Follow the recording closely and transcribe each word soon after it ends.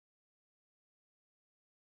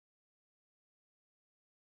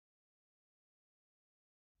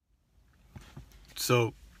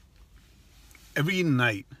So every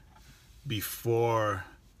night before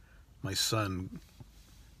my son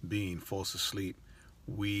Bean falls asleep,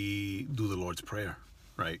 we do the Lord's Prayer,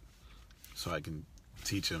 right? So I can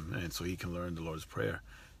teach him and so he can learn the Lord's Prayer.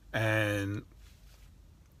 And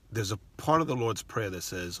there's a part of the Lord's Prayer that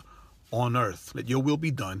says, on earth, let your will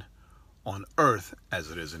be done on earth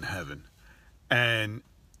as it is in heaven. And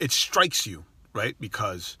it strikes you, right?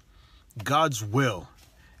 Because God's will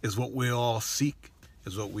is what we all seek,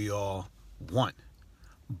 is what we all want.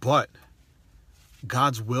 But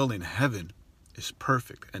God's will in heaven is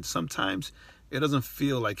perfect. And sometimes it doesn't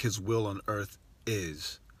feel like his will on earth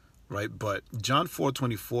is, right? But John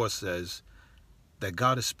 4:24 says that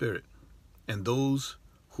God is spirit, and those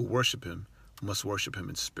who worship him must worship him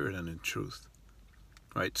in spirit and in truth,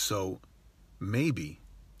 right? So maybe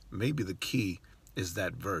the key is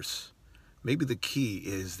that verse. Maybe the key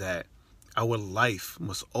is that our life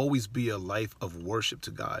must always be a life of worship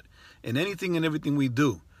to God in anything and everything we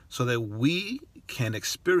do, so that we can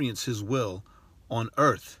experience his will on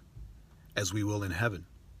earth as we will in heaven,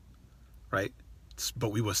 right?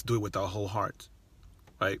 But we must do it with our whole heart,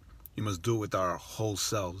 right? We must do it with our whole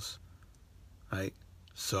selves, right?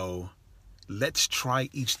 So let's try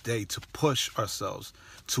each day to push ourselves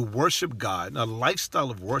to worship God, a lifestyle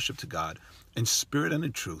of worship to God in spirit and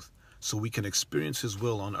in truth, so we can experience his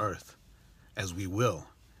will on earth as we will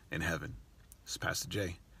in heaven. This is Pastor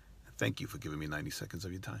Jay. Thank you for giving me 90 seconds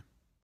of your time.